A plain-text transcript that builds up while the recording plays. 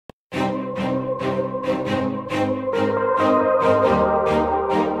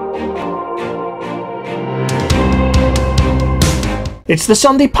It's the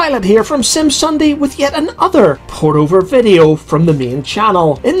Sunday Pilot here from Sim Sunday with yet another port over video from the main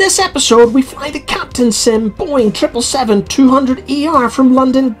channel. In this episode we fly the Captainsim Boeing 777-200ER from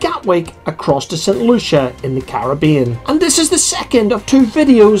London Gatwick across to Saint Lucia in the Caribbean. And this is the second of two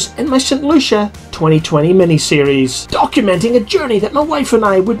videos in my Saint Lucia 2020 mini-series, documenting a journey that my wife and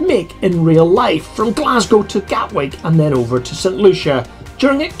I would make in real life from Glasgow to Gatwick and then over to Saint Lucia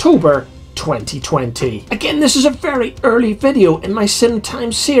during October 2020. Again, this is a very early video in my Sim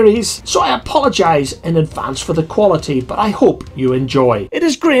Time series, so I apologise in advance for the quality, but I hope you enjoy. It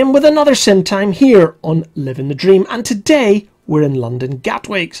is Graham with another Sim Time here on Liv'n the Dream, and today we're in London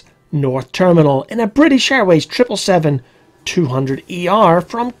Gatwick's North Terminal in a British Airways 777-200ER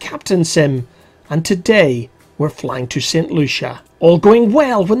from Captainsim, and today we're flying to Saint Lucia. All going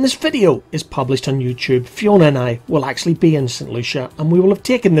well when this video is published on YouTube, Fiona and I will actually be in Saint Lucia, and we will have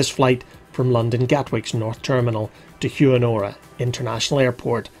taken this flight from London Gatwick's North Terminal to UK2000 International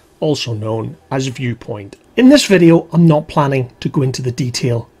Airport, also known as Viewpoint. In this video, I'm not planning to go into the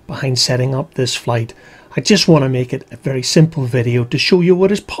detail behind setting up this flight. I just want to make it a very simple video to show you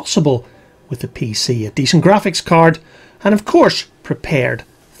what is possible with a PC, a decent graphics card, and of course, prepared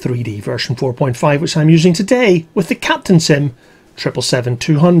 3D version 4.5, which I'm using today with the Captainsim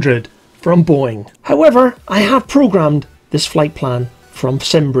 777-200 from Boeing. However, I have programmed this flight plan from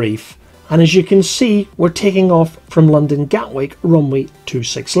SimBrief, and as you can see, we're taking off from London Gatwick, runway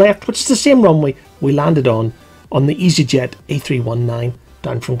 26 left, which is the same runway we landed on the EasyJet A319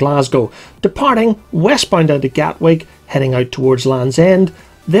 down from Glasgow, departing westbound out of Gatwick, heading out towards Land's End,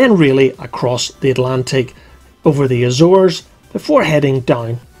 then really across the Atlantic over the Azores, before heading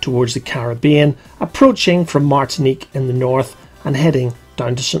down towards the Caribbean, approaching from Martinique in the north and heading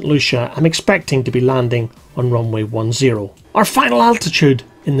down to St Lucia. I'm expecting to be landing on runway 10. Our final altitude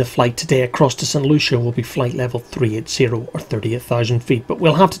in the flight today across to St Lucia will be flight level 380 or 38,000 feet, but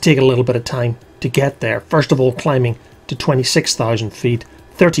we'll have to take a little bit of time to get there. First of all, climbing to 26,000 feet,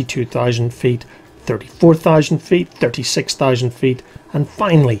 32,000 feet, 34,000 feet, 36,000 feet, and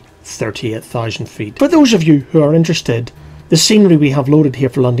finally 38,000 feet. For those of you who are interested, the scenery we have loaded here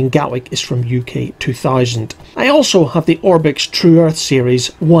for London Gatwick is from UK2000. I also have the Orbx True Earth series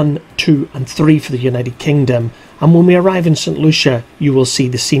 1, 2 and 3 for the United Kingdom, and when we arrive in St Lucia you will see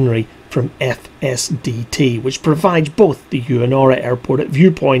the scenery from FSDG, which provides both the UK2000 airport at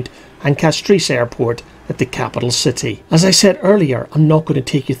Viewpoint and Castries airport at the capital city. As I said earlier, I'm not going to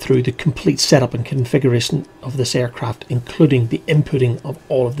take you through the complete setup and configuration of this aircraft, including the inputting of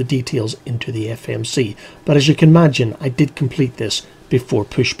all of the details into the FMC, but as you can imagine, I did complete this before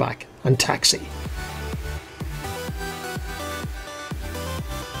pushback and taxi.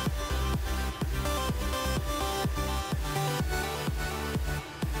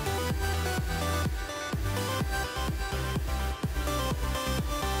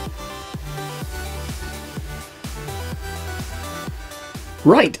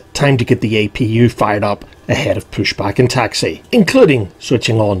 Right, time to get the APU fired up ahead of pushback and taxi, including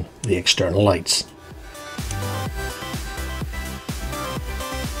switching on the external lights.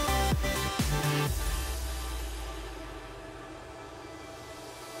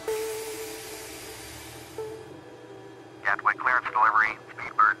 Gatwick clearance delivery,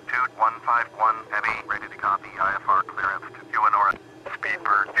 Speedbird 2151 Heavy, ready to copy IFR clearance to UK2000.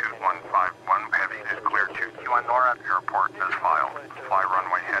 Speedbird 2151 Heavy is clear to UK2000 Airport as filed. Fly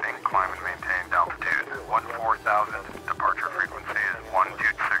runway heading, climb and maintain altitude 14,000. Departure frequency is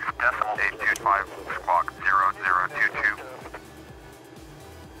 126.825 squawk 0022.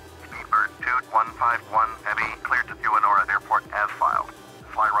 Speedbird 2151 Heavy, clear to UK2000 Airport as filed.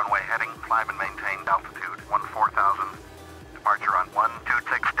 Fly runway heading, climb and maintain altitude 14,000. Departure on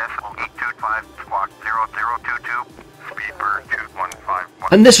 126.825 squawk 0022. Speedbird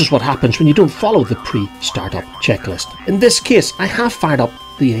 2151. And this is what happens when you don't follow the pre-startup checklist. In this case, I have fired up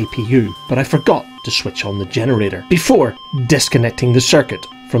the APU, but I forgot to switch on the generator before disconnecting the circuit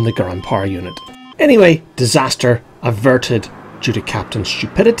from the ground power unit. Anyway, disaster averted due to captain's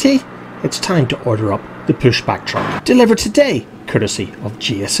stupidity. It's time to order up the pushback truck, delivered today courtesy of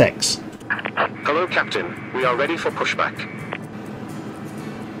GSX. Hello Captain, we are ready for pushback.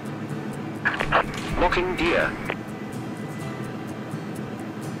 Locking gear.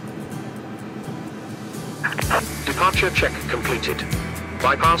 Departure check completed.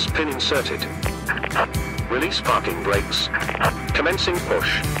 Bypass pin inserted. Release parking brakes. Commencing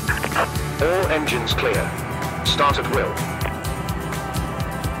push. All engines clear. Start at will.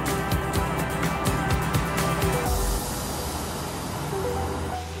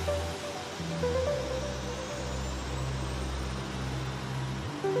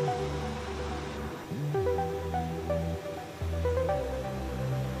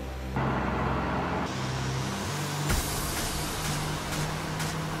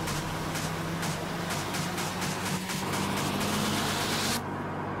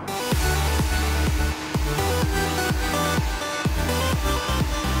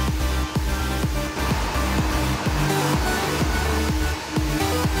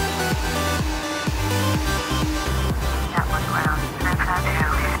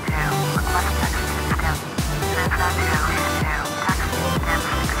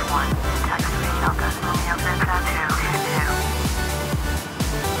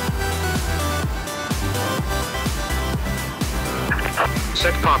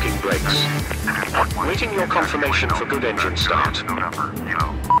 Set parking brakes. Waiting your confirmation for good engine start. November,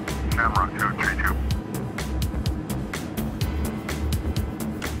 Kilo, camera 232.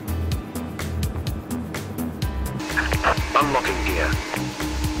 Unlocking gear.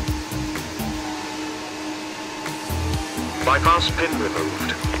 Bypass pin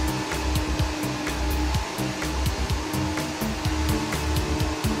removed.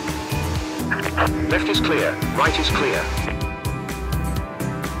 Left is clear, right is clear.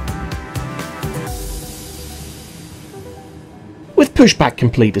 With pushback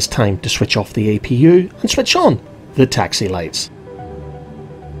complete, it's time to switch off the APU and switch on the taxi lights.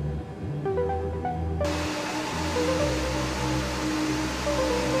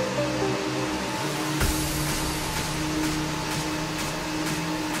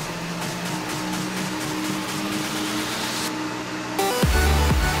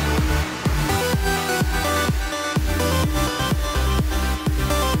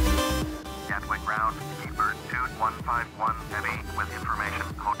 Gatwick ground, Speedbird 2151 Heavy with information,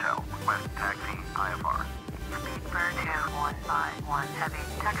 hotel, request taxi, IFR. Speedbird 2151 Heavy,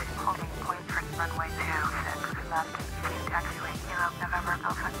 taxi holding point for runway 26 left, see taxiway Kilo November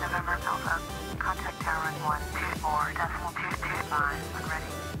Alpha, contact tower run 124.225 when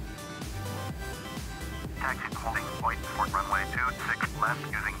ready. Taxi holding point for runway 26 left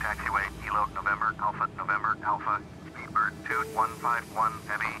using taxiway Kilo November Alpha, Speedbird 2151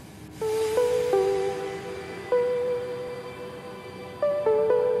 Heavy.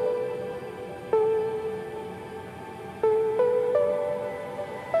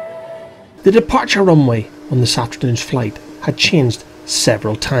 The departure runway on this afternoon's flight had changed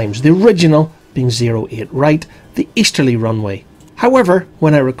several times, the original being 08 right, the easterly runway. However,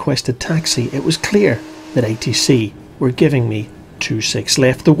 when I requested taxi, it was clear that ATC were giving me 26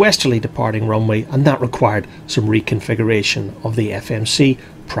 left, the westerly departing runway, and that required some reconfiguration of the FMC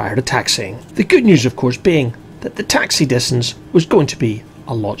prior to taxiing. The good news, of course, being that the taxi distance was going to be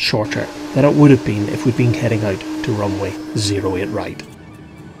a lot shorter than it would have been if we'd been heading out to runway 08 right.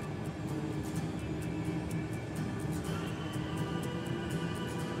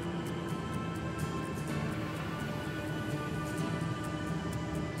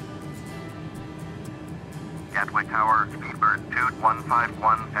 Gatwick Tower, Speedbird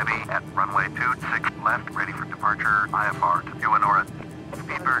 2151 Heavy at runway 26 left, ready for departure, IFR to Uinora.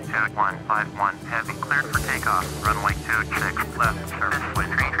 Speedbird 2151 Heavy, cleared for takeoff, runway 26 left, service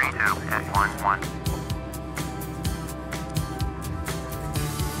with 332 at 11.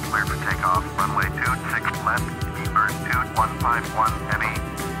 Cleared for takeoff, runway 26 left, Speedbird 2151 Heavy.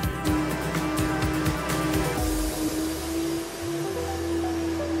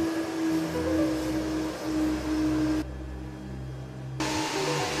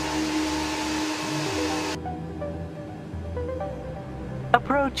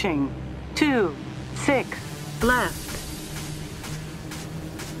 Approaching 26 left.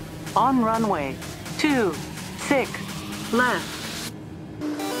 On runway 26 left.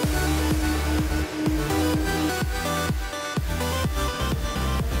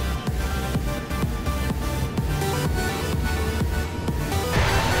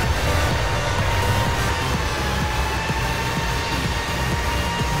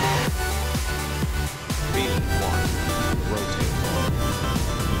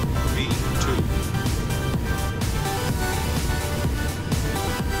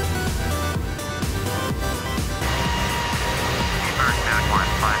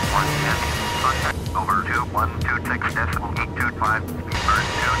 Over 2126.825, Speedbird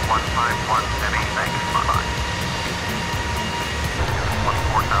 2151 Heavy, thanks, bye-bye.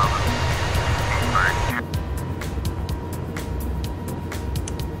 4000, Speedbird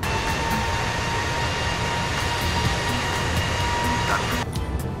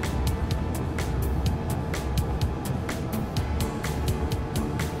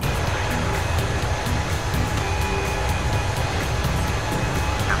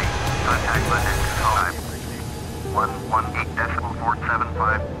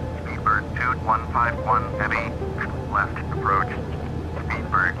 118.475, Speedbird 2151 Heavy, left approach,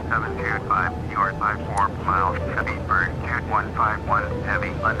 Speedbird 725, you are 54 miles, Speedbird 2151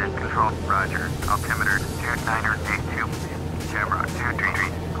 Heavy, London Control, Roger, altimeter 2982, camera 233,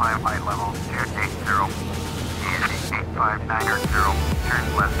 climb flight level 280, easy 85900, turn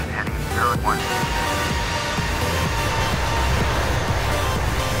left heading 01.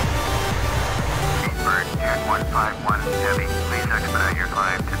 Speedbird 2151 Heavy, please expedite your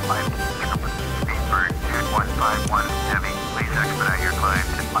climb to flight. Speedbird 2151 Heavy, please expedite your climb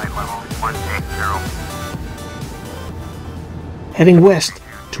to flight level 180. Heading west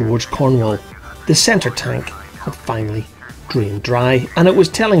towards Cornwall, the centre tank had finally drained dry, and it was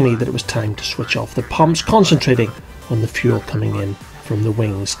telling me that it was time to switch off the pumps, concentrating on the fuel coming in from the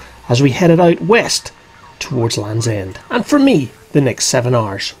wings as we headed out west towards Land's End. And for me, the next 7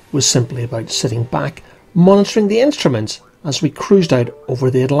 hours was simply about sitting back, monitoring the instruments as we cruised out over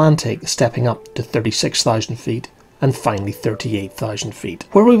the Atlantic, stepping up to 36,000 feet and finally 38,000 feet,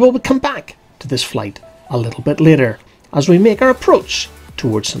 where we will come back to this flight a little bit later as we make our approach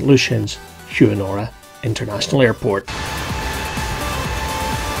towards St Lucia's International Airport.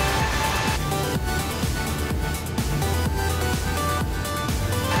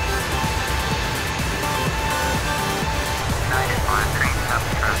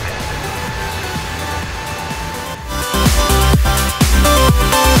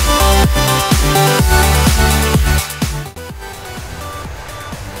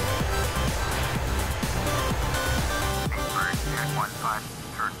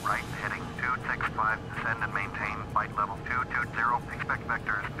 Turn right, heading 265, descend and maintain flight level 220, expect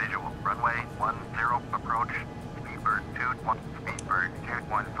vectors, visual, runway 10, approach, Speedbird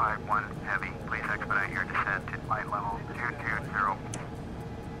 2151 Heavy, please expedite your descent to flight level 220.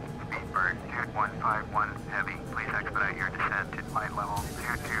 Speedbird 2151 Heavy, please expedite your descent to flight level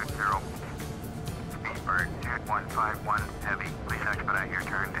 220. Speedbird 2151 Heavy, please expedite your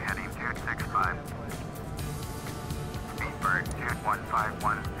turn to heading 265. Speedbird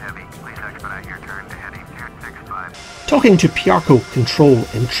 2151 Heavy, please expedite your turn to heading 265. Talking to Piarco Control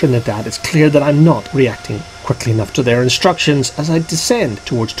in Trinidad, it's clear that I'm not reacting quickly enough to their instructions as I descend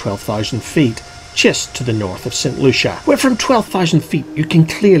towards 12,000 feet, just to the north of Saint Lucia, where from 12,000 feet you can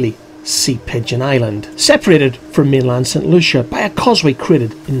clearly see Pigeon Island, separated from mainland St Lucia by a causeway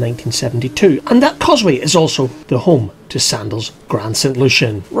created in 1972, and that causeway is also the home to Sandel's Grand St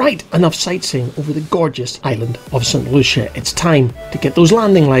Lucian. Right, enough sightseeing over the gorgeous island of St Lucia. It's time to get those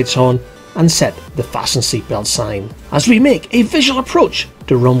landing lights on and set the fasten seatbelt sign as we make a visual approach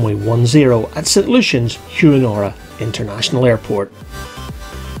to runway 10 at St Lucia's International Airport.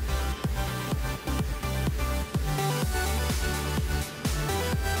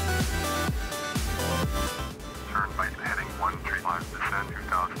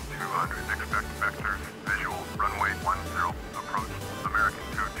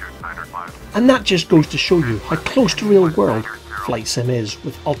 And that just goes to show you how close to real world Flight Sim is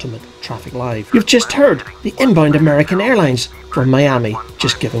with Ultimate Traffic Live. You've just heard the inbound American Airlines from Miami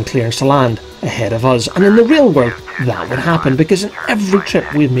just giving clearance to land ahead of us, and in the real world that would happen because in every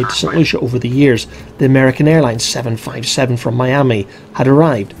trip we've made to St Lucia over the years, the American Airlines 757 from Miami had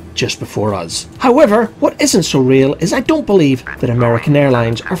arrived just before us. However, what isn't so real is I don't believe that American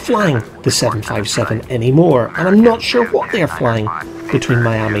Airlines are flying the 757 anymore, and I'm not sure what they are flying between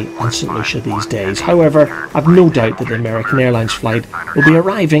Miami and St Lucia these days. However, I've no doubt that the American Airlines flight will be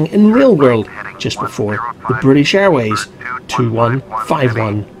arriving in real world just before the British Airways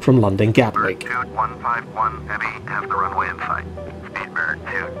 2151 from London Gatwick. 2151 Heavy has the runway in sight. Speedbird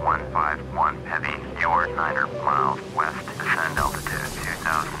 2151 Heavy, you're 9 miles west, descend altitude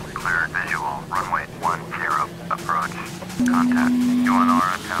 2000, clear visual, runway 10, approach, contact,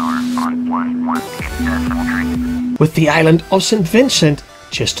 UNR Tower on 118.3. With the island of St Vincent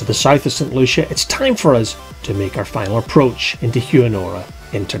just to the south of St Lucia, it's time for us to make our final approach into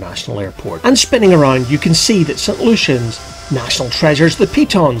International Airport. And spinning around, you can see that St Lucia's national treasures, the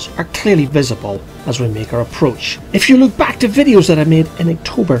pitons, are clearly visible as we make our approach. If you look back to videos that I made in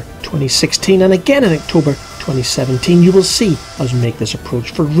October 2016 and again in October 2017, you will see us make this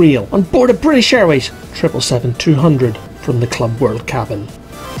approach for real on board a British Airways 777-200 from the Club World cabin.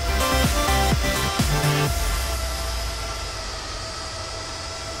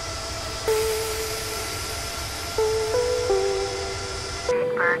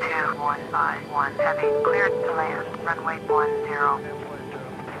 Speedbird 2151 Heavy, cleared to land, runway 10.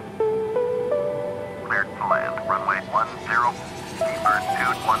 Cleared to land, runway 10, Speedbird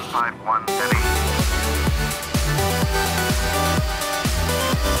 2151 Heavy.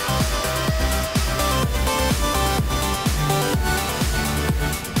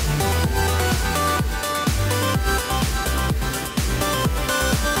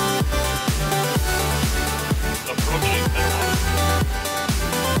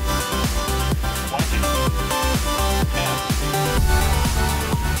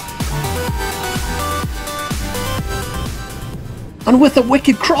 And with a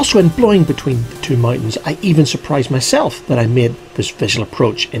wicked crosswind blowing between the two mountains, I even surprised myself that I made this visual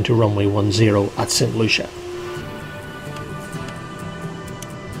approach into runway 10 at St Lucia.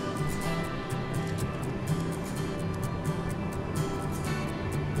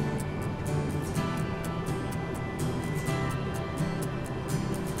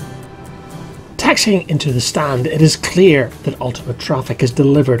 Taxiing into the stand, it is clear that Ultimate Traffic has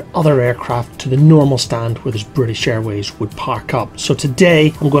delivered other aircraft to the normal stand where this British Airways would park up. So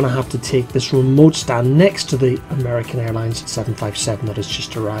today I'm going to have to take this remote stand next to the American Airlines 757 that has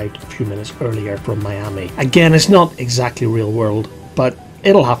just arrived a few minutes earlier from Miami. Again, it's not exactly real world, but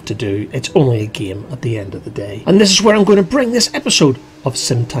it'll have to do. It's only a game at the end of the day. And this is where I'm going to bring this episode of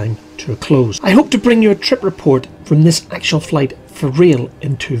Sim Time to a close. I hope to bring you a trip report from this actual flight for real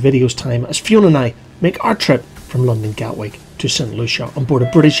in 2 videos time, as Fiona and I make our trip from London Gatwick to Saint Lucia on board a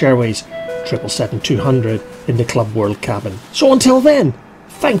British Airways 777-200 in the Club World cabin. So until then,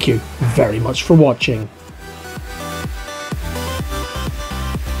 thank you very much for watching.